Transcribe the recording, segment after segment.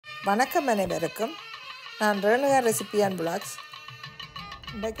வணக்கம் அனைவருக்கும். நான் ரேணுகா ரெசிபி அண்ட் பிளாக்ஸ்.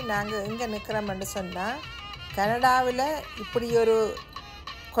 இன்றைக்கு நாங்கள் எங்கே நிற்கிறோம்னு சொன்னால், கனடாவில் இப்படி ஒரு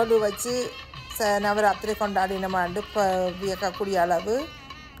கொலு வச்சு நவராத்திரி கொண்டாடினமாண்டு இப்போ வியக்கக்கூடிய அளவு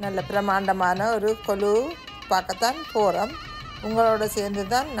நல்ல பிரமாண்டமான ஒரு கொலு பார்க்கத்தான் போகிறோம். உங்களோட சேர்ந்து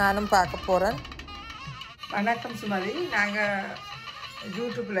தான் நானும் பார்க்க போகிறேன். வணக்கம் சுமதி. நாங்கள்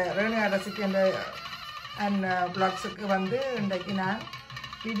யூடியூப்பில் ரேணுகா ரெசிபி அண்ட் பிளாக்ஸுக்கு வந்து இன்றைக்கு நான்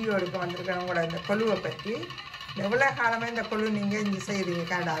வீடியோ எடுக்க வந்திருக்கேன். உங்களோட இந்த கொலுவை பற்றி எவ்வளோ காலமாக இந்த கொலு நீங்கள் இங்கே செய்கிறீங்க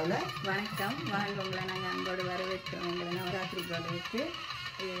கனடாவில்? வணக்கம். வாங்க, உங்களை நாங்கள் அன்போடு வரவேற்கிறோம். உங்களை நவராத்திரி கொலுவுக்கு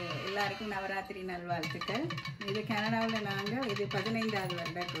எல்லாருக்கும் நவராத்திரி நல்வாழ்த்துக்கள். இது கனடாவில் நாங்கள் இது 15வது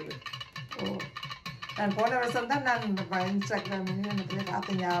வருட கொலு. ஓ, நான் போன வருஷம் தான் நான் இன்ஸ்டாகிராம் எனக்கு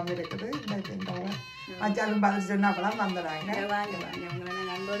பார்த்து ஞாபகம் இருக்குது. இந்த மச்சாலும் பதில் சொன்னாப்பெல்லாம் வந்துடுறாங்க. வாங்க வாங்க, உங்களை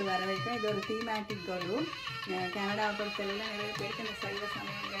நாங்கள் அன்போடு வரவேற்கிறோம். இது ஒரு தீமேட்டிக் கொலு. கனடாவை பொறுத்தவரையில் நிறைய பேருக்கு இந்த சைவ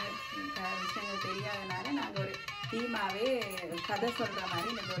சமயங்கள் விஷயங்கள் தெரியாதனால நாங்கள் ஒரு தீமாவே கதை சொல்கிற மாதிரி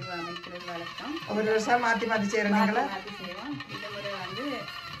இந்த கொலு அமைக்கிறது வழக்கம். ஒரு வருஷம் மாற்றி மாற்றி செய்கிறீங்களா? மாற்றி செய்வோம். இந்த முறை வந்து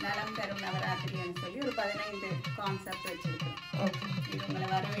நலம் தரும் நவராத்திரின்னு சொல்லி ஒரு 15 கான்செப்ட் வச்சுருக்கோம். ஓகே, இது உங்களை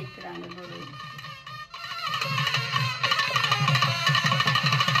வரவேற்கிறாங்க கொலு.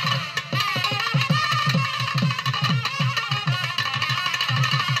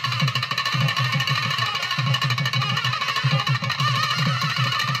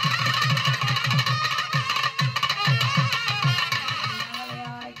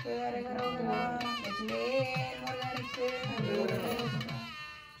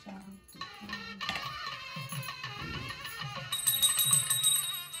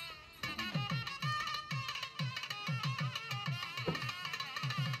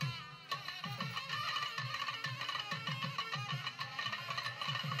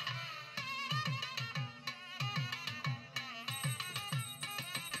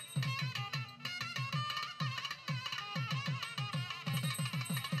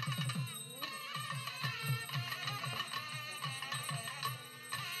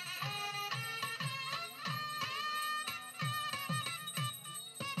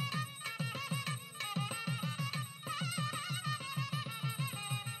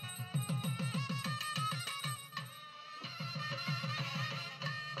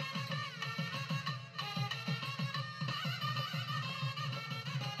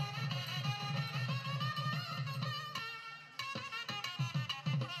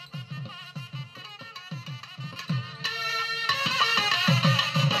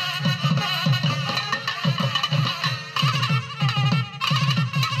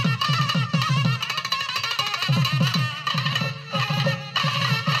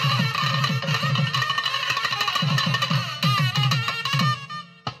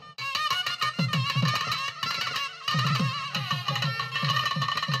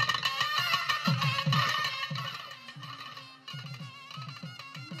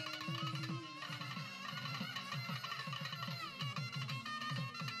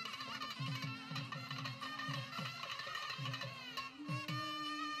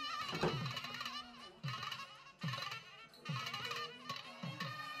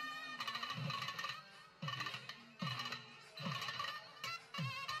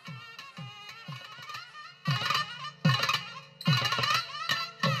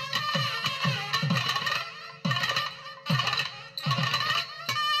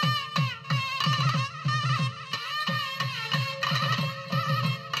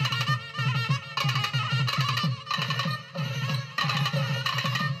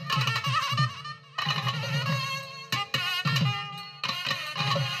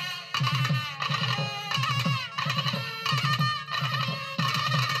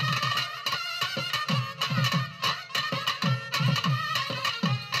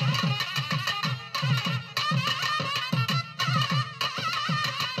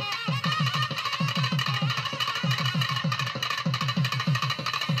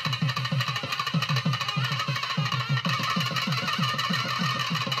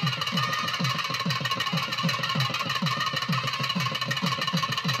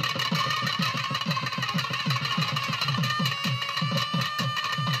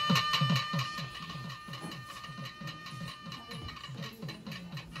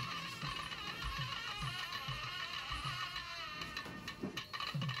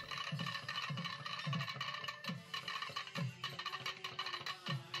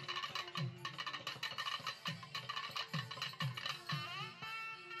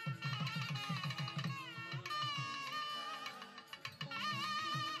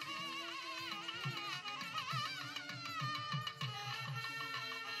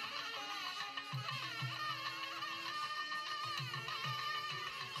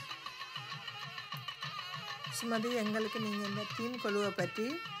 சுமதி, எங்களுக்கு நீங்கள் இந்த தீம் கொலுவை பற்றி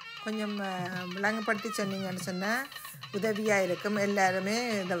கொஞ்சம் விளங்கப்படுத்தி சொன்னீங்கன்னு சொன்னால் உதவியாக இருக்கும். எல்லாருமே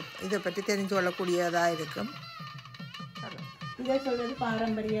இதை பற்றி தெரிஞ்சு கொள்ளக்கூடியதாக இருக்கும். இதை சொல்கிறது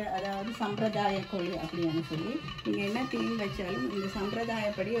பாரம்பரிய, அதாவது சம்பிரதாய கொலு அப்படின்னு சொல்லி நீங்கள் என்ன தீம் வச்சாலும் இந்த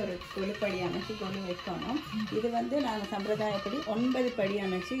சம்பிரதாயப்படி ஒரு கொலுப்படி அமைச்சு கொலு வைக்கணும். இது வந்து நாங்கள் சம்பிரதாயப்படி 9 படி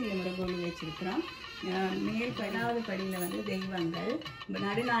அமைச்சு இந்த முறை கொலு வச்சுருக்கிறோம். மேல் 10வது படியில் வந்து தெய்வங்கள்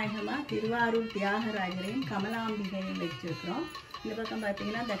நடுநாயகமாக திருவாரூர் தியாகராஜரையும் கமலாம்பிகையும் வச்சுருக்கிறோம். இந்த பக்கம்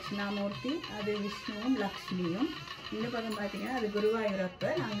பார்த்தீங்கன்னா தட்சிணாமூர்த்தி, அது விஷ்ணுவும் லக்ஷ்மியும். இந்த பக்கம் பார்த்தீங்கன்னா அது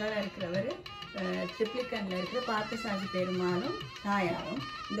குருவாயூரப்பர், அங்கால இருக்கிறவர் ட்ரிப்ளிகனில் இருக்கிற பார்த்தசாரதி பெருமாளும் தாயாரும்.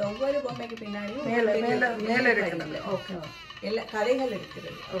 இந்த ஒவ்வொரு பொம்மைக்கு பின்னாடியும் ஓகே எல்லா கதைகள்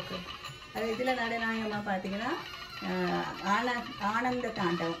இருக்கிறது. ஓகே, அது இதில் நடுநாயகமாக பார்த்தீங்கன்னா ஆனந்த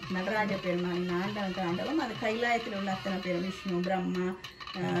தாண்டவம், நடராஜ பெருமானின் ஆண்டவ தாண்டவம். அது கைலாயத்தில் உள்ள அத்தனை பேரும் விஷ்ணு, பிரம்மா,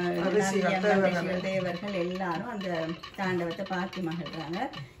 தேவர்கள் எல்லாரும் அந்த தாண்டவத்தை பார்த்து மகிழ்றாங்க.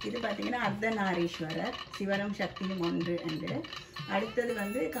 இது பார்த்தீங்கன்னா அர்த்தநாரீஸ்வரர், சிவனும் சக்தியும் ஒன்று என்று. அடுத்தது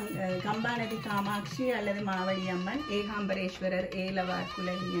வந்து கம்பாநதி காமாட்சி அல்லது மாவடி அம்மன், ஏகாம்பரேஸ்வரர், ஏலவார்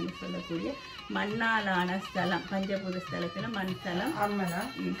குலலி என்று சொல்லக்கூடிய மண்ணாலான ஸ்தலம், பஞ்சபூத ஸ்தலத்தில் மண் ஸ்தலம்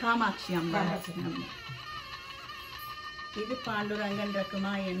காமாட்சி அம்மன். இது பாண்டுரங்கன்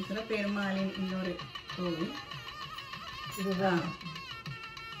ரக்குமாயன்னு சொல்ல பெருமாளின் இன்னொரு கோவில். இதுதான்.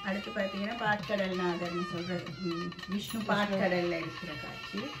 அடுத்து பார்த்தீங்கன்னா பாட்கடல்நாதர்னு சொல்கிறது விஷ்ணு பாட்கடலில் இருக்கிற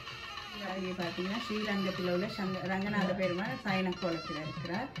காட்சி. அது பார்த்தீங்கன்னா ஸ்ரீரங்கத்தில் உள்ள ரங்கநாத பெருமாள் சயன கோலத்தில்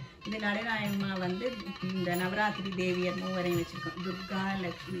இருக்கிறார். இந்த நடுநாயகமாக வந்து இந்த நவராத்திரி தேவியர் மூவரையும் வச்சுருக்கோம்.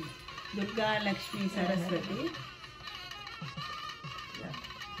 துர்கா லக்ஷ்மி சரஸ்வதி.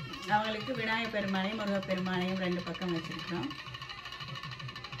 அவங்களுக்கு விநாயகர் பெருமானையும் முருகப்பெருமானையும் 2 பக்கம் வச்சுருக்கோம்.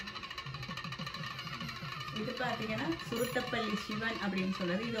 இது பார்த்தீங்கன்னா சுருட்டப்பள்ளி சிவன் அப்படின்னு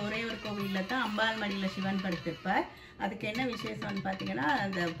சொல்கிறது. இது ஒரே ஒரு கோவிலில் தான் அம்பாள் மடியில் சிவன் படுத்திருப்பார். அதுக்கு என்ன விசேஷம்னு பார்த்தீங்கன்னா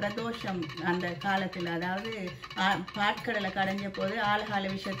அந்த பிரதோஷம் அந்த காலத்தில், அதாவது பாட்கடலை கடைஞ்ச போது ஆலகால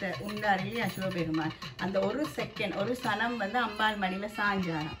விஷயத்தை உண்டார் இல்லையா சிவபெருமான், அந்த ஒரு செகண்ட் ஒரு சனம் வந்து அம்பாள் மடியில்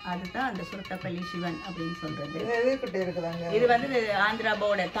சாஞ்சாரம். அதுதான் அந்த சுருட்டப்பள்ளி சிவன் அப்படின்னு சொல்கிறது. இது வந்து ஆந்திரா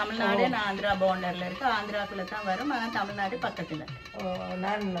பார்டர், தமிழ்நாடு ஆந்திரா பார்டரில் இருக்கு. ஆந்திராக்குள்ளே தான் வரும், ஆனால் தமிழ்நாடு பக்கத்தில்.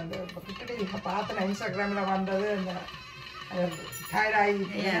 நான் பார்த்தேன் இன்ஸ்டாகிராமில் வந்தது.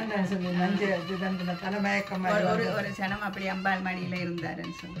 ஒரு சனம் அப்படி அம்பாள் மடியில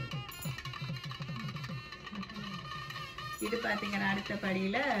இருந்தாருன்னு சொல்லி. இது பார்த்தீங்கன்னா அடுத்த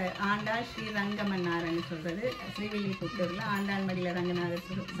படியில ஆண்டாள் ஸ்ரீ ரங்கமன்னார்னு சொல்றது. ஸ்ரீவில்லிபுத்தூர்ல ஆண்டாள் மடியில ரங்கநாதர்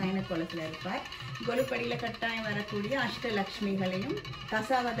சைன கோலத்துல இருப்பார். கொலுப்படியில கட்டாயம் வரக்கூடிய அஷ்டலக்ஷ்மிகளையும்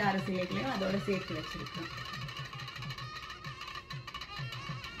தசாவதார சிலைகளையும் அதோட சேர்த்து வச்சிருக்கோம்.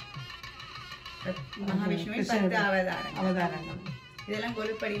 மகாவிஷ்ணுவின் 10 அவதாரங்கள். இதெல்லாம்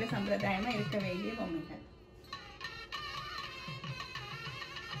கொலுப்படியில சம்பிரதாயமா இருக்க வேண்டிய பொம்மைகள்.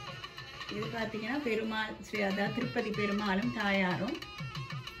 இது பார்த்தீங்கன்னா பெருமாள் அதாவது திருப்பதி பெருமாளும் தாயாரும்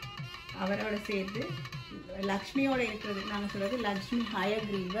அவரோட சேர்த்து லக்ஷ்மியோட இருக்கிறது. நாங்கள் சொல்றது லக்ஷ்மி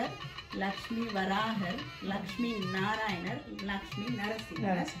ஹயக்ரீவர், லக்ஷ்மி வராகர், லக்ஷ்மி நாராயணர், லக்ஷ்மி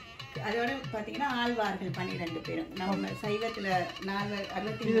நரசிம்மர். அதோட பார்த்தீங்கன்னா ஆழ்வார்கள் 12 பேரும். நம்ம சைவத்தில்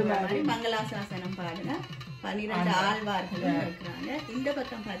 63 மாதிரி மங்களாசாசனம் பாடுங்க 12 ஆழ்வார்களும் இருக்கிறாங்க. இந்த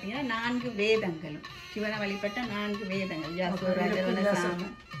பக்கம் பார்த்தீங்கன்னா 4 வேதங்களும், சிவனை வழிபட்ட 4 வேதங்கள்,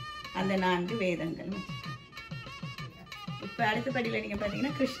 அந்த 4 வேதங்களும். இப்போ அடுத்த படியில் நீங்கள்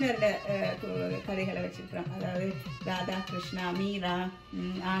பார்த்தீங்கன்னா கிருஷ்ணரோட கதைகளை வச்சுருக்கிறோம். அதாவது ராதா கிருஷ்ணா, மீரா,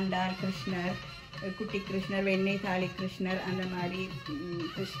 ஆண்டாள், கிருஷ்ணர், குட்டி கிருஷ்ணர், வெண்ணெய் தாலி கிருஷ்ணர், அந்த மாதிரி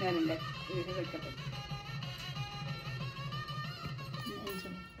கிருஷ்ணர் இந்த இது வைக்கப்பட்டு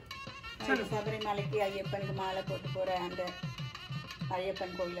சபரிமலைக்கு ஐயப்பனுக்கு மாலை போட்டு போகிற அந்த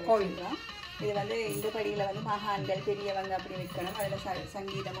ஐயப்பன் கோயிலை வச்சுருக்கோம். இது வந்து இந்த படியில் வந்து மகான்கள் பெரியவங்க அப்படி வைக்கணும். அதில்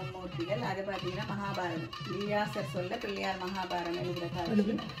சங்கீதமும் மூர்த்திகள். அது பார்த்தீங்கன்னா மகாபாரதம், வியாசர் சொல்ல பிள்ளையார் மகாபாரதம் எழுதுகிற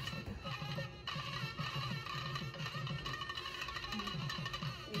காட்சி.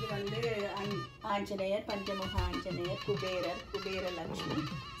 இது வந்து ஆஞ்சநேயர், பஞ்சமுக ஆஞ்சநேயர், குபேரர், குபேரலட்சுமி,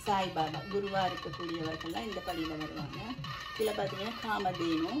 சாய்பாபா, குருவாக இருக்கக்கூடியவர்கள்லாம் இந்த படியில் வருவாங்க. இதில் பார்த்தீங்கன்னா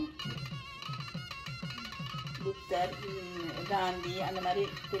காமதேனு, புத்தர், காந்தி, அந்த மாதிரி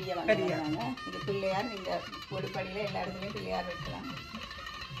பெரியவங்க வருவாங்க. இது பிள்ளையார். இந்த ஒரு படியில் எல்லா இடத்துலையும் பிள்ளையார் வைக்கலாம்.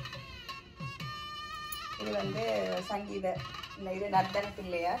 இது வந்து சங்கீத, இது நர்த்தன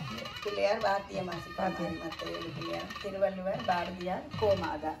பிள்ளையார். பிள்ளையார் வாத்தியம் வாசிப்பாங்க. மற்ற 7 பிள்ளையார். திருவள்ளுவர், பாரதியார்,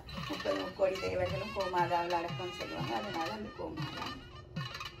 கோமாதா. 30 கோடி தேவர்களும் கோமாதாவில் அடக்கம்னு சொல்லுவாங்க, அதனால அந்த கோமாதா.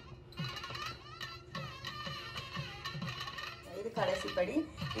 இது கடைசிப்படி.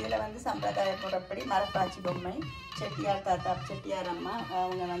 இதில் வந்து சம்பிரதாய முறைப்படி மரப்பாச்சி பொம்மை, செட்டியார் தாத்தா, செட்டியார் அம்மா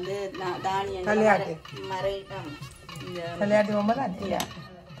அவங்க வந்து தானியங்கள் மறை இந்த தலையாட்டி பொம்மை தான் இல்லையா?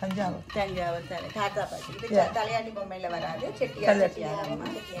 தஞ்சாவூர் தாத்தா பாட்டி. இது தலையாட்டி பொம்மையில் வராது, செட்டியார் செட்டியார் அம்மா.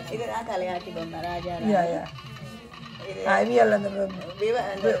 இதுதான் தலையாட்டி பொம்மை ராஜா.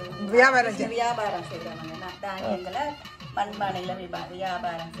 வியாபாரம் செய்கிறவங்க தானியங்களை மண்பானையில்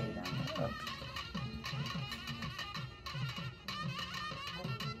வியாபாரம் செய்கிறாங்க.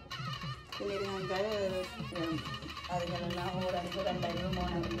 மிருகங்கள் அதுகளெல்லாம் 1 அறிவு 2 அறிவு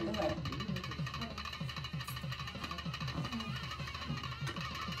 3 அறிவு வரும்.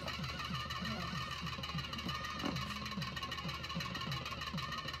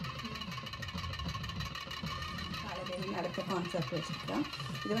 அடுத்த கான்செப்ட் வச்சுருக்கோம்.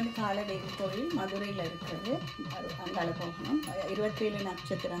 இது வந்து காலதேவி கோயில் மதுரையில் இருக்கிறது. அங்கால போகணும். 27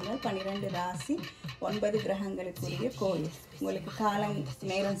 நட்சத்திரங்கள், 12 ராசி, 9 கிரகங்களுக்குரிய கோயில். உங்களுக்கு காலம்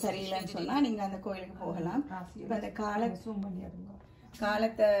நேரம் சரியில்லைன்னு சொன்னால் நீங்கள் அந்த கோயிலுக்கு போகலாம். இப்போ அந்த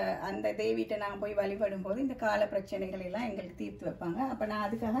காலத்தை அந்த தேவிகிட்ட நான் போய் வழிபடும் போது இந்த கால பிரச்சனைகள் எல்லாம் எங்களுக்கு தீர்த்து வைப்பாங்க. அப்போ நான்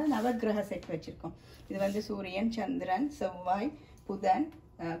அதுக்காக நவகிரக செட் வச்சுருக்கோம். இது வந்து சூரியன், சந்திரன், செவ்வாய், புதன்,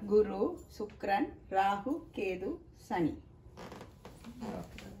 குரு, சுக்கிரன், ராகு, கேது, சனி.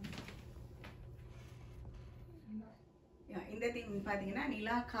 இந்த தீம் பார்த்தீங்கன்னா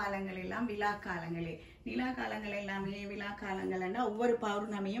நிலா காலங்கள் எல்லாம் விழா காலங்களே. நிலா காலங்கள் எல்லாமே விழா காலங்கள்னா ஒவ்வொரு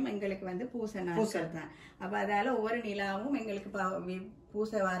பௌர்ணமியும் எங்களுக்கு வந்து பூசை நாட்கள் தான். அப்போ அதால ஒவ்வொரு நிலாவும் எங்களுக்கு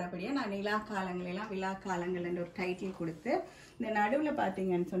பூசை வாரப்படியாக நான் நிலா காலங்கள் எல்லாம் விழா காலங்கள் என்ற ஒரு டைட்டில் கொடுத்து இந்த நடுவில்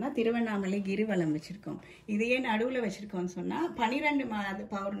பார்த்தீங்கன்னு சொன்னால் திருவண்ணாமலை கிரிவலம் வச்சுருக்கோம். இதையே நடுவில் வச்சுருக்கோம்னு சொன்னால் 12 மாத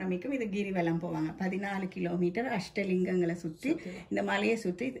பௌர்ணமிக்கும் இது கிரிவலம் போவாங்க. 14 கிலோமீட்டர் அஷ்டலிங்கங்களை சுற்றி இந்த மலையை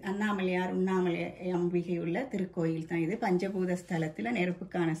சுற்றி அண்ணாமலையார் உண்ணாமலை அம்பிகை உள்ள திருக்கோயில் தான் இது. பஞ்சபூத ஸ்தலத்தில்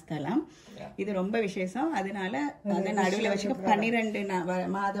நெருப்புக்கான ஸ்தலம். இது ரொம்ப விசேஷம். அதனால அதை நடுவில் வச்சுக்க 12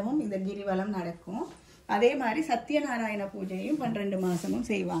 மாதமும் இந்த கிரிவலம் நடக்கும். அதே மாதிரி சத்யநாராயண பூஜையும் 12 மாதமும்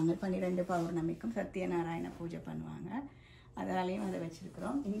செய்வாங்க. 12 பௌர்ணமிக்கும் சத்யநாராயண பூஜை பண்ணுவாங்க. அதனாலையும் அதை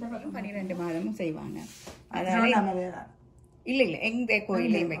வச்சிருக்கிறோம். இந்த பக்கம் 12 மாதமும் செய்வாங்க. அதனால இல்லை எந்த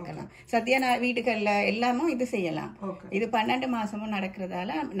கோயிலையும் வைக்கலாம். வீடுகளில் எல்லாமும் இது செய்யலாம். இது 12 மாதமும்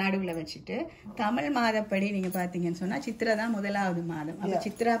நடக்கிறதால நடுவில் வச்சுட்டு தமிழ் மாதப்படி நீங்கள் பார்த்தீங்கன்னு சொன்னால் சித்திரை தான் 1வது மாதம். அப்போ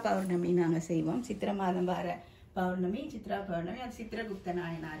சித்ரா பௌர்ணமி நாங்கள் செய்வோம். சித்திரை மாதம் வர பௌர்ணமி சித்ரா பௌர்ணமி. அது சித்திரகுப்த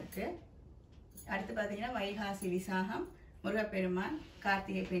நாயனாருக்கு. அடுத்து பார்த்தீங்கன்னா வைகாசி விசாகம், முருகப்பெருமான்,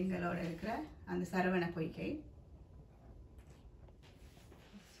 கார்த்திகை பெண்களோட இருக்கிற அந்த சரவண பொய்கை.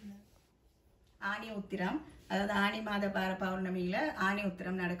 ஆனி உத்திரம், அதாவது ஆனி மாத பௌர்ணமியில் ஆனி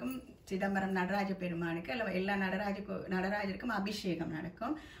உத்திரம் நடக்கும். சிதம்பரம் நடராஜ பெருமானுக்கு எல்லா நடராஜருக்கும் அபிஷேகம்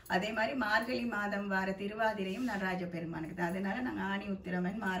நடக்கும். அதே மாதிரி மார்கழி மாதம் வார திருவாதிரையும் நடராஜ பெருமானுக்கு தான். அதனால நாங்கள் ஆனி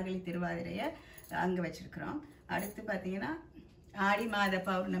உத்திரமன் மார்கழி திருவாதிரையை அங்கே வச்சிருக்கிறோம். அடுத்து பார்த்தீங்கன்னா ஆடி மாத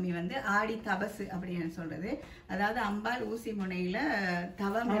பௌர்ணமி வந்து ஆடி தபசு அப்படின்னு சொல்றது. அதாவது அம்பாள் ஊசி முனையில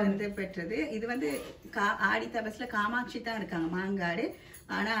தவம் இருந்து பெற்றது. இது வந்து ஆடி தபஸ்ல காமாட்சி தான் இருக்காங்க, மாங்காடு.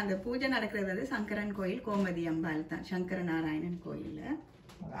 ஆனா அந்த பூஜை நடக்கிறது வந்து சங்கரன் கோயில், கோமதி அம்பாள் தான், சங்கர நாராயணன் கோயில்ல.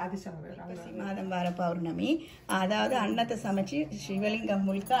 மாதம் வார பௌர்ணமி, அதாவது அன்னத்தை சமைச்சு சிவலிங்கம்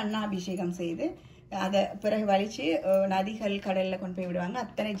முழுக்க அன்னாபிஷேகம் செய்து அதை பிறகு வலிச்சு நதிகள் கடல்ல கொண்டு போய் விடுவாங்க.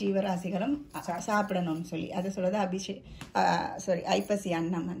 அத்தனை ஜீவராசிகளும் சாப்பிடணும்னு சொல்லி அதை சொல்றது ஐப்பசி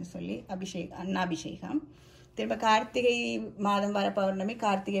அன்னம்னு சொல்லி அன்னாபிஷேகம். திரும்ப கார்த்திகை மாதம் வர பௌர்ணமி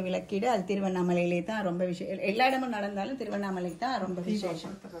கார்த்திகை விளக்கீடு. அது திருவண்ணாமலையிலே தான் ரொம்ப விசேஷம். எல்லா இடமும் நடந்தாலும் திருவண்ணாமலை தான் ரொம்ப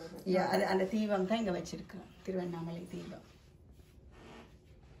விசேஷம். அது அந்த தீபம் தான் இங்க வச்சிருக்கோம், திருவண்ணாமலை தீபம்.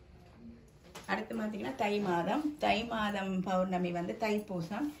 அடுத்து பார்த்தீங்கன்னா தை மாதம் பௌர்ணமி வந்து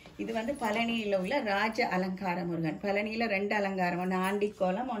தைப்பூசம். இது வந்து பழனியில் உள்ள ராஜ அலங்கார முருகன். பழனியில் 2 அலங்காரம், ஒன்று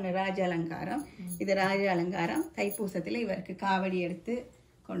ஆண்டிக்கோலம், ஒன்று ராஜ அலங்காரம். இது ராஜ அலங்காரம். தைப்பூசத்தில் இவருக்கு காவடி எடுத்து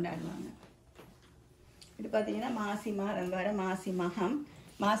கொண்டாடுவாங்க. இது பார்த்தீங்கன்னா மாசி மாதம் வர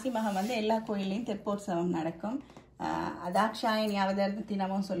மாசி மகம் வந்து எல்லா கோயிலையும் தெப்போற்சவம் நடக்கும். அதாட்சாயணி அவதரித்த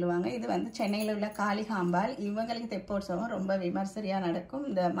தினமும் சொல்லுவாங்க. இது வந்து சென்னையில் உள்ள காளிகாம்பாள். இவங்களுக்கு தெப்போற்சவம் ரொம்ப விமர்சையாக நடக்கும்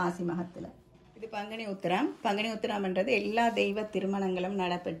இந்த மாசி மகத்தில். இது பங்குனி உத்திரம்ன்றது எல்லா தெய்வ திருமணங்களும்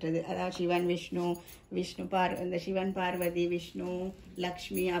நடைபெற்றது. அதாவது சிவன் இந்த சிவன் பார்வதி, விஷ்ணு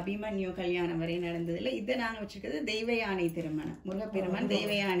லக்ஷ்மி, அபிமன்யு கல்யாணம் வரை நடந்ததில்லை. இதை நாங்கள் வச்சிருக்கிறது தெய்வயானை திருமணம். முருகப்பெருமான்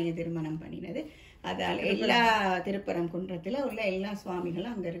தெய்வயானையை திருமணம் பண்ணினது. அதால் எல்லா திருப்பரங்குன்றத்தில் உள்ள எல்லா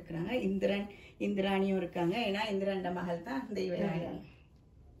சுவாமிகளும் அங்கே இருக்கிறாங்க. இந்திராணியும் இருக்காங்க. ஏன்னா இந்திரண்ட மகள் தான் தெய்வயானை.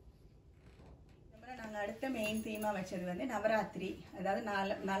 நாங்கள் அடுத்த மெயின் தீமாக வச்சது வந்து நவராத்திரி. அதாவது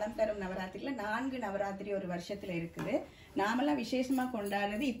நலம் தரும் நவராத்திரியில் 4 நவராத்திரி ஒரு வருஷத்தில் இருக்குது. நாமெல்லாம் விசேஷமா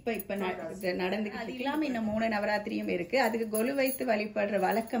கொண்டாடுறது இப்ப நடந்துக்கிட்டு அது இல்லாம இன்னும் 3 நவராத்திரியும் இருக்கு. அதுக்கு கொலு வைத்து வழிபடுற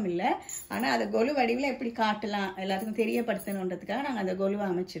வழக்கம் இல்லை. ஆனா அதை கொலு வடிவில் எப்படி காட்டலாம் எல்லாத்துக்கும் தெரியப்படுத்தணுன்றதுக்காக நாங்கள் அந்த கொலுவை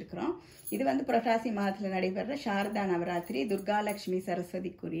அமைச்சிருக்கிறோம். இது வந்து புரட்டாசி மாதத்துல நடைபெற சாரதா நவராத்திரி துர்காலட்சுமி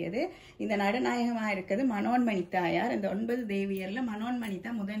சரஸ்வதிக்குரியது. இந்த நடுநாயகமாக இருக்கிறது மனோன்மணி தாயார். இந்த 9 தேவியர்ல மனோன்மணி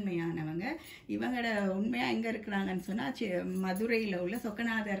தான் முதன்மையானவங்க. இவங்களோட உண்மையா எங்க இருக்கிறாங்கன்னு சொன்னா மதுரையில உள்ள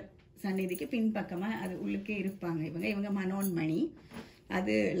சொக்கநாதர் சந்நிதிக்கு பின்பக்கமா அது உள்ளுக்கே இருப்பாங்க. இவங்க மனோன்மணி,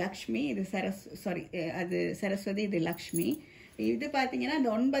 அது லக்ஷ்மி, இது அது சரஸ்வதி, இது லக்ஷ்மி. இது பார்த்தீங்கன்னா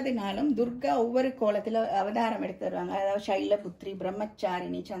இந்த 9 நாளும் துர்கா ஒவ்வொரு கோலத்தில் அவதாரம் எடுத்து வருவாங்க. அதாவது சைலபுத்ரி,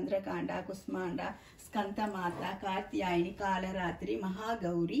 பிரம்மச்சாரிணி, சந்திரகாண்டா, குஸ்மாண்டா, ஸ்கந்த மாதா, கார்த்தியாயினி, காலராத்திரி,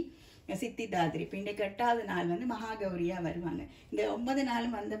 மகாகௌரி, சித்திதாதிரி. இப்போ இன்றைக்கு 8வது நாள் வந்து மகாகௌரியா வருவாங்க. இந்த 9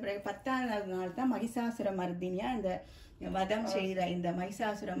 நாளும் வந்த பிறகு 10வது நாள் தான் மகிஷாசுர மர்தினியா இந்த வதம் செய்த இந்த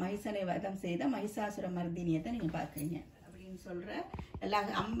மகிஷனை வதம் செய்த மகிஷாசுர மர்தினியை தான் நீங்க பாக்குறீங்க அப்படின்னு சொல்ற எல்லா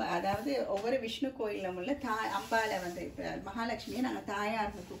அதாவது ஒவ்வொரு விஷ்ணு கோயிலும் உள்ள அம்பால வந்து இப்ப மகாலட்சுமியை நாங்க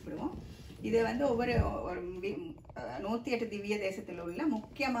தாயார்னு கூப்பிடுவோம். இது வந்து ஒவ்வொரு 108 திவ்ய தேசத்தில் உள்ள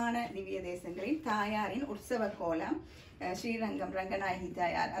முக்கியமான திவ்ய தேசங்களில் தாயாரின் உற்சவ கோலம். ஸ்ரீரங்கம் ரங்கநாயகி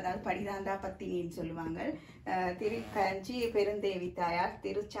தாயார், அதாவது படிதாந்தா பத்தினின்னு சொல்லுவாங்க. திருக்கஞ்சி பெருந்தேவி தாயார்,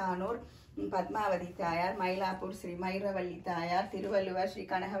 திருச்சானூர் பத்மாவதி தாயார், மயிலாப்பூர் ஸ்ரீ மயிரவள்ளி தாயார், திருவள்ளுவர் ஸ்ரீ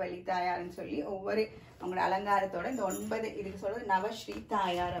கனகவள்ளி தாயார்னு சொல்லி ஒவ்வொரு அவங்களோட அலங்காரத்தோட இந்த 9 இதுக்கு சொல்றது நவஸ்ரீ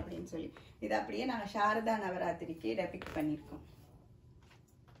தாயார் அப்படின்னு சொல்லி இது அப்படியே நாங்கள் சாரதா நவராத்திரிக்கு டெபிக்ட் பண்ணியிருக்கோம்.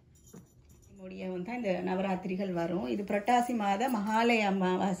 முடியவும் தான் இந்த நவராத்திரிகள் வரும். இது புரட்டாசி மாத மகாலய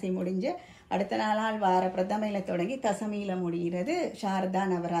அமாவாசை முடிஞ்சு அடுத்த நாளால் வார பிரதமையில தொடங்கி தசமியில முடிகிறது சாரதா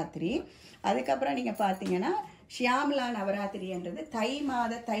நவராத்திரி. அதுக்கப்புறம் நீங்க பாத்தீங்கன்னா ஷியாமலா நவராத்திரின்றது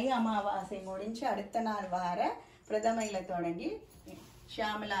தை அமாவாசை முடிஞ்சு அடுத்த நாள் வார பிரதமையில தொடங்கி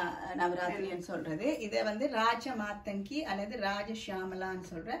ஷியாமலா நவராத்திரின்னு சொல்றது. இதை வந்து ராஜ மாத்தங்கி அல்லது ராஜ ஷியாமலான்னு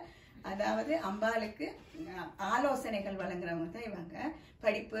சொல்ற, அதாவது அம்பாளுக்கு ஆலோசனைகள் வழங்குறவங்க தான் இவங்க.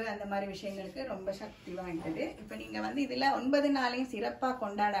 படிப்பு அந்த மாதிரி விஷயங்களுக்கு ரொம்ப சக்தி வாய்ந்தது. இப்போ நீங்க வந்து இதுல 9 நாளையும் சிறப்பா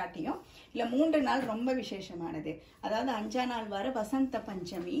கொண்டாடாட்டியும் இல்ல 3 நாள் ரொம்ப விசேஷமானது. அதாவது 5ஆம் நாள் வர வசந்த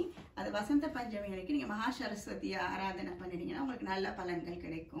பஞ்சமி. அந்த வசந்த பஞ்சமி அன்னைக்கு நீங்க மகா சரஸ்வதியை ஆராதனை பண்ணினீங்கன்னா உங்களுக்கு நல்ல பலன்கள்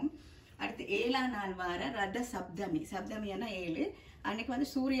கிடைக்கும். அடுத்து 7ஆம் நாள் வார ரத சப்தமின்னா 7 அன்னைக்கு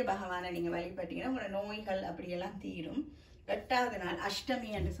வந்து சூரிய பகவானை நீங்க வழிபட்டீங்கன்னா உங்களோட நோய்கள் அப்படியெல்லாம் தீரும். 8வது நாள் அஷ்டமி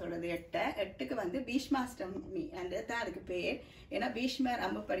என்று சொல்றது 8க்கு வந்து பீஷ்மாஷ்டமி தான் அதுக்கு பேர். ஏன்னா பீஷ்மர்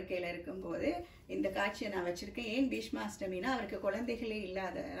அம்பு படுக்கையில இருக்கும்போது இந்த காட்சியை நான் வச்சிருக்கேன். ஏன் பீஷ்மாஷ்டமினா அவருக்கு குழந்தைகளே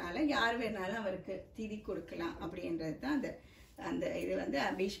இல்லாதனால யார் வேணாலும் அவருக்கு திதி கொடுக்கலாம் அப்படின்றது தான் அந்த இது வந்து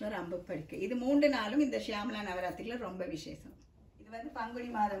பீஷ்மர் அம்பு படுக்கை. இது 3 நாளும் இந்த ஷியாமலா நவராத்திரியில ரொம்ப விசேஷம். இது வந்து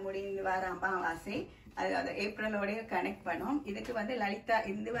பங்குனி மாதம் முடிந்து வர அமாவாசை, அது ஏப்ரலோடைய கனெக்ட் பண்ணோம். இதுக்கு வந்து லலிதா,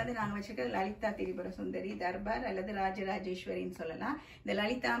 இது வந்து நாங்கள் வச்சிருக்கிறது லலிதா திரிபுர சுந்தரி தர்பார் அல்லது ராஜராஜேஸ்வரின்னு சொல்லலாம். இந்த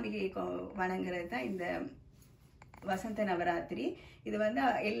லலிதாம்பிகை வணங்குறது தான் இந்த வசந்த நவராத்திரி. இது வந்து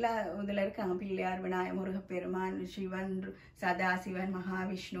எல்லா இதில் இருக்காங்க. பிள்ளையார், விநாயகர், முருகப்பெருமான், சிவன், சதாசிவன்,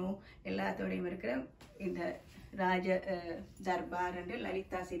 மகாவிஷ்ணு எல்லாத்தோடையும் இருக்கிற இந்த ராஜ தர்பார் என்று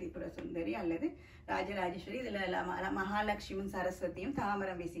லலிதா திரிபுர சுந்தரி அல்லது ராஜராஜேஸ்வரி. இதுல மகாலட்சுமியும் சரஸ்வதியும்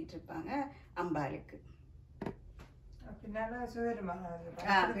தாமரம் வீசிட்டு இருப்பாங்க அம்பாளுக்கு.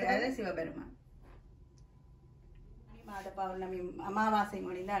 சிவபெருமான். மாத பௌர்ணமி அமாவாசை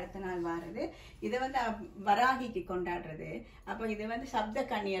முடிந்து அடுத்த நாள் வாரது. இதை வந்து வராகிக்கு கொண்டாடுறது. அப்போ இது வந்து சப்த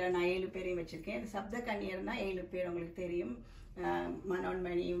கன்னியரை நான் 7 பேரையும் வச்சிருக்கேன். இந்த சப்த கன்னியர்னா 7 பேர் உங்களுக்கு தெரியும்.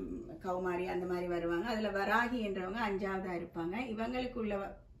 மனோன்மணி, கௌமாரி அந்த மாதிரி வருவாங்க. அதுல வராகி என்றவங்க 5ஆவதா இருப்பாங்க. இவங்களுக்கு உள்ள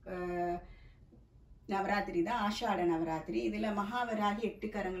நவராத்திரி தான் ஆஷாட நவராத்திரி. இதுல மகாவராகி 8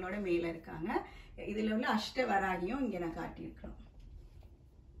 கரங்களோட மேல இருக்காங்க. இதுல உள்ள அஷ்டவராகியும் இங்க நான் காட்டியிருக்கிறோம்.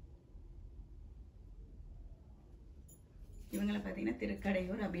 இவங்களை பார்த்தீங்கன்னா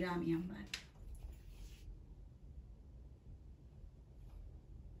திருக்கடையூர் அபிராமி அம்பாள்.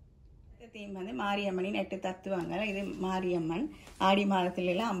 தீம் வந்து மாரியம்மனின் 8 தத்துவங்க. இது மாரியம்மன். ஆடி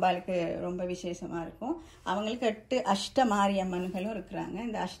மாதத்துல எல்லாம் அம்பாளுக்கு ரொம்ப விசேஷமா இருக்கும். அவங்களுக்கு 8 அஷ்ட மாரியம்மன்களும் இருக்கிறாங்க.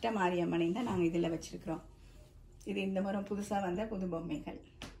 இந்த அஷ்ட மாரியம்மனையும் தான் நாங்கள் இதுல வச்சிருக்கிறோம். இது இந்த முறை புதுசா வந்த புது பொம்மைகள்.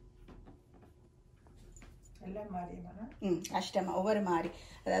 அஷ்டமா ஒவ்வொரு மாரி,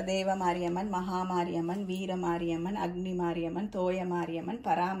 அதாவது தேவ மாரியம்மன், மகா மாரியம்மன், வீர மாரியம்மன், அக்னி மாரியம்மன், தோய மாரியம்மன்,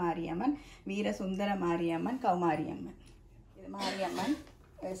 பராமாரியம்மன், வீர சுந்தர மாரியம்மன், கௌமாரியம்மன். இது மாரியம்மன்.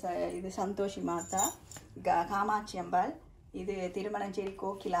 இது சந்தோஷி மாதா, காமாட்சி அம்பாள். இது திருமணஞ்சேரி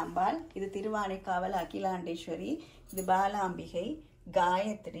கோகிலாம்பாள். இது திருவானைக்காவல் அகிலாண்டேஸ்வரி. இது பாலாம்பிகை,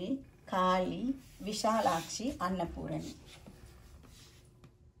 காயத்ரி, காளி, விஷாலாட்சி, அன்னபூரணி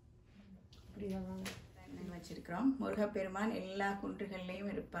வச்சிருக்கிறோம். முருகப்பெருமான் எல்லா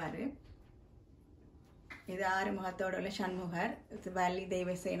குன்றுகள்லையும் இருப்பாரு. இது 6 முகத்தோட உள்ள சண்முகர். வள்ளி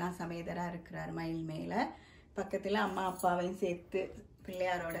தெய்வசேனா சமேதராக இருக்கிறார் மயில் மேலே. பக்கத்தில் அம்மா அப்பாவையும் சேர்த்து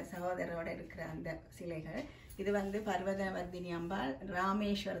பிள்ளையாரோட சகோதரரோட இருக்கிற அந்த சிலைகள். இது வந்து பர்வதவர்தினி அம்பாள்,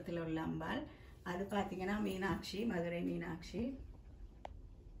 ராமேஸ்வரத்தில் உள்ள அம்பாள். அது பார்த்தீங்கன்னா மீனாட்சி, மதுரை மீனாட்சி.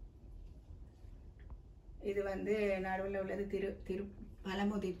 இது வந்து நடுவில் உள்ளது திரு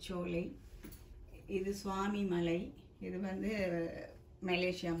பழமுதிர்ச்சோலை. இது சுவாமி மலை. இது வந்து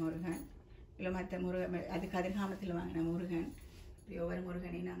மலேசியா முருகன். இல்லை மற்ற முருகன், அது கதிர்காமத்தில் வாங்கின முருகன். ஒவ்வொரு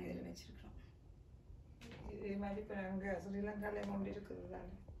முருகனையும் நாங்கள் இதில் வச்சுருக்கிறோம். இதே மாதிரி இப்போ நாங்கள் ஸ்ரீலங்காவில் கொண்டு இருக்குது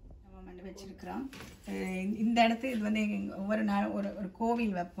தானே நம்ம வந்து வச்சுருக்கிறோம். இந்த இடத்து இது வந்து ஒவ்வொரு நாள் ஒரு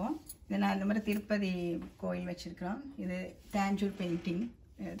கோவில் வைப்போம். இதை நான் இந்த மாதிரி திருப்பதி கோவில் வச்சுருக்கிறோம். இது தேஞ்சூர் பெயிண்டிங்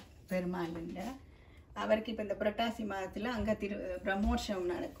பெருமாள்ன்ற அவருக்கு. இப்போ இந்த புரட்டாசி மாதத்தில் அங்கே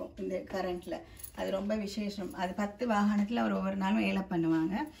பிரம்மோற்சவம் நடக்கும் இந்த கரண்ட்டில். அது ரொம்ப விசேஷம். அது 10 வாகனத்தில் அவர் ஒவ்வொரு நாளும் ஏல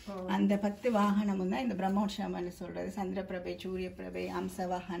பண்ணுவாங்க. அந்த 10 வாகனமும் தான் இந்த பிரம்மோற்சவம்னு சொல்கிறது. சந்திரபிரபை, சூரியபிரபை, அம்ச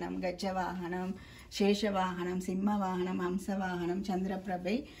வாகனம், கஜ வாகனம், சேஷ வாகனம், சிம்ம வாகனம், அம்ச வாகனம்,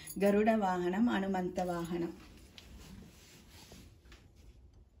 சந்திரபிரபை, கருட வாகனம், அனுமந்த வாகனம்.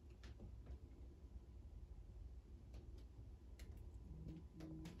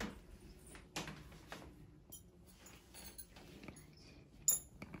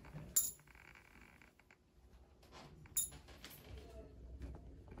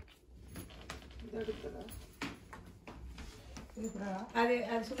 அது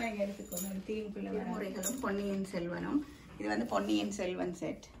சும்மா இங்கே எடுத்துக்கோங்க. திருமுறைகளும் பொன்னியின் செல்வனும். இது வந்து பொன்னியின் செல்வன்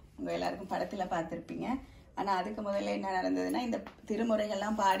செட். உங்கள் எல்லாருக்கும் படத்தில் பார்த்துருப்பீங்க. ஆனால் அதுக்கு முதல்ல என்ன நடந்ததுன்னா, இந்த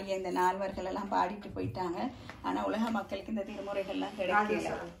திருமுறைகள்லாம் பாடிய இந்த நால்வர்கள் எல்லாம் பாடிட்டு போயிட்டாங்க. ஆனால் உலக மக்களுக்கு இந்த திருமுறைகள்லாம்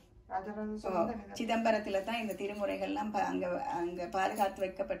கிடைக்கல. சிதம்பரத்தில் தான் இந்த திருமுறைகள்லாம் அங்கே பாதுகாத்து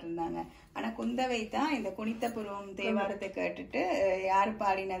வைக்கப்பட்டிருந்தாங்க. ஆனால் குந்தவை தான் இந்த குனித்தபுரம் தேவாரத்தை கேட்டுட்டு யார்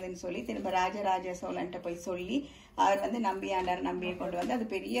பாடினதுன்னு சொல்லி திரும்ப ராஜராஜ சோழன்ட்ட போய் சொல்லி அவர் வந்து நம்பியாண்டார், நம்பியை கொண்டு வந்து அது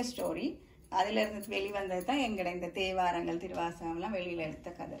பெரிய ஸ்டோரி. அதுல இருந்து வெளிவந்தது தான் எங்கட இந்த தேவாரங்கள், திருவாசகம்லாம் வெளியில எடுத்த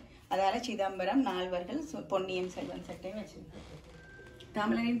கதை. அதால சிதம்பரம், நால்வர்கள், பொன்னியின் செல்வன் செட்டையும் வச்சிருக்கோம்.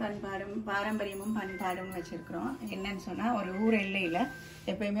 தமிழரின் பண்பாடும் பாரம்பரியமும் பண்பாடும் வச்சிருக்கிறோம். என்னன்னு சொன்னா, ஒரு ஊர் எல்லையில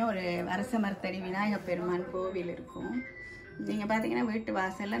எப்பயுமே ஒரு அரச மரத்தடி விநாயகப் பெருமான் கோவில் இருக்கும். நீங்க பாத்தீங்கன்னா வீட்டு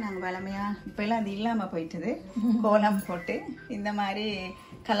வாசல்ல நாங்க வளமையா, இப்ப எல்லாம் அது இல்லாம போயிட்டது, கோலம் போட்டு இந்த மாதிரி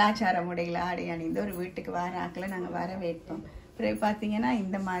கலாச்சார முறையில் ஆடை அணிந்து ஒரு வீட்டுக்கு வர ஆக்களை நாங்கள் வரவேற்போம். பிறகு பார்த்தீங்கன்னா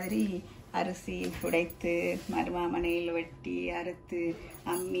இந்த மாதிரி அரிசி புடைத்து மருவாமனையில் வெட்டி அறுத்து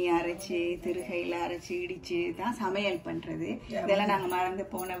அம்மி அரைச்சி திருகையில் அரைச்சி இடித்து தான் சமையல் பண்ணுறது. இதெல்லாம் நாங்கள் மறந்து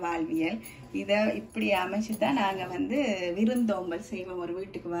போன வாழ்வியல். இதை இப்படி அமைச்சு தான் நாங்கள் வந்து விருந்தோம்பல் செய்வோம். ஒரு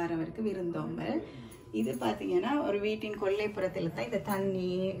வீட்டுக்கு வரவருக்கு விருந்தோம்பல். இது பார்த்தீங்கன்னா ஒரு வீட்டின் கொல்லைப்புறத்தில் தான் இந்த தண்ணி,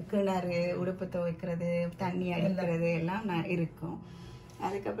 கிணறு, உடுப்பு துவைக்கிறது, தண்ணி அடிக்கிறது எல்லாம் இருக்கும்.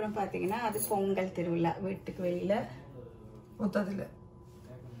 அதுக்கப்புறம் பார்த்தீங்கன்னா அது பொங்கல் திருவிழா. வீட்டுக்கு வெளியில் மொத்தத்தில்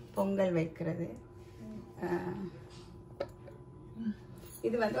பொங்கல் வைக்கிறது.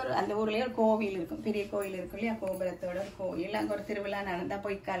 இது வந்து ஒரு அந்த ஊர்லேயே ஒரு கோவில் இருக்கும், பெரிய கோவில் இருக்கும் இல்லையா, கோபுரத்தோட ஒரு கோவில். அங்கே ஒரு திருவிழா நடந்தால்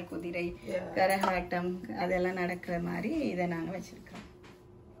பொய்க்கால் குதிரை, கரகாட்டம் அதெல்லாம் நடக்கிற மாதிரி இதை நாங்கள் வச்சுருக்கோம்.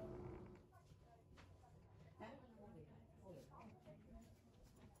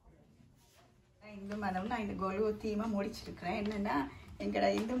 இந்து மதம் நான் இந்த கொலு தீமா முடிச்சிருக்கிறேன். என்னன்னா, எங்களோட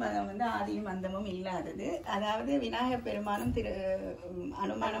இந்து மதம் வந்து ஆதியும் அந்தமும் இல்லாதது. அதாவது விநாயகர் பெருமானும்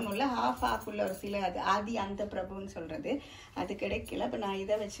அனுமானம் உள்ள ஹாஃப் உள்ள ஒரு சிலை. அது ஆதி அந்த பிரபுன்னு சொல்றது, அது கிடைக்கல. இப்போ நான்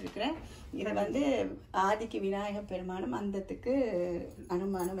இதை வச்சிருக்கிறேன். இதை வந்து ஆதிக்கு விநாயகர் பெருமானும், அந்தத்துக்கு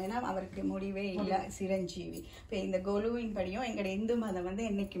அனுமானம். ஏன்னா அவருக்கு முடிவே இல்லை, சிரஞ்சீவி. இப்போ இந்த கொலுவின் படியும் எங்களோட இந்து மதம் வந்து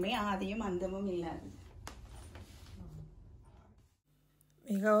என்னைக்குமே ஆதியும் அந்தமும் இல்லாதது.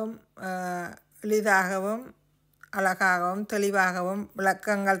 மிகவும் எளிதாகவும் அழகாகவும் தெளிவாகவும்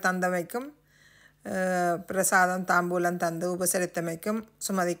விளக்கங்கள் தந்தமைக்கும், பிரசாதம் தாம்பூலம் தந்து உபசரித்தமைக்கும்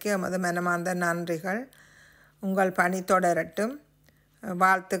சுமதிக்கு எமது மனமார்ந்த நன்றிகள். உங்கள் பணி தொடரட்டும்.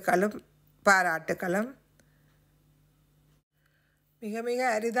 வாழ்த்துக்களும் பாராட்டுக்களும். மிக மிக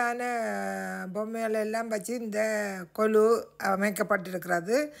அரிதான பொம்மைகள் எல்லாம் வச்சு இந்த கொலு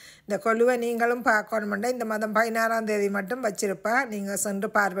அமைக்கப்பட்டிருக்கிறது. இந்த கொலுவை நீங்களும் பார்க்கணுமெண்டா இந்த மாதம் 16ஆம் தேதி மட்டும் வச்சிருப்பா. நீங்கள் சென்று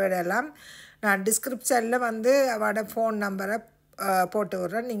பார்வையிடலாம். நான் டிஸ்கிரிப்ஷனில் வந்து அவளோட ஃபோன் நம்பரை போட்டு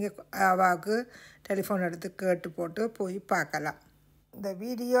விட்றேன். நீங்கள் அவளுக்கு டெலிஃபோன் எடுத்து கேட்டு போட்டு போய் பார்க்கலாம். இந்த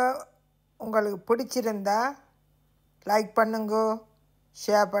வீடியோ உங்களுக்கு பிடிச்சிருந்தா லைக் பண்ணுங்கோ,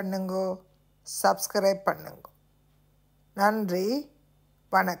 ஷேர் பண்ணுங்கோ, சப்ஸ்கிரைப் பண்ணுங்க. நன்றி,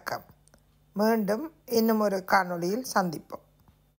 வணக்கம். மீண்டும் இன்னும் ஒரு காணொளியில் சந்திப்போம்.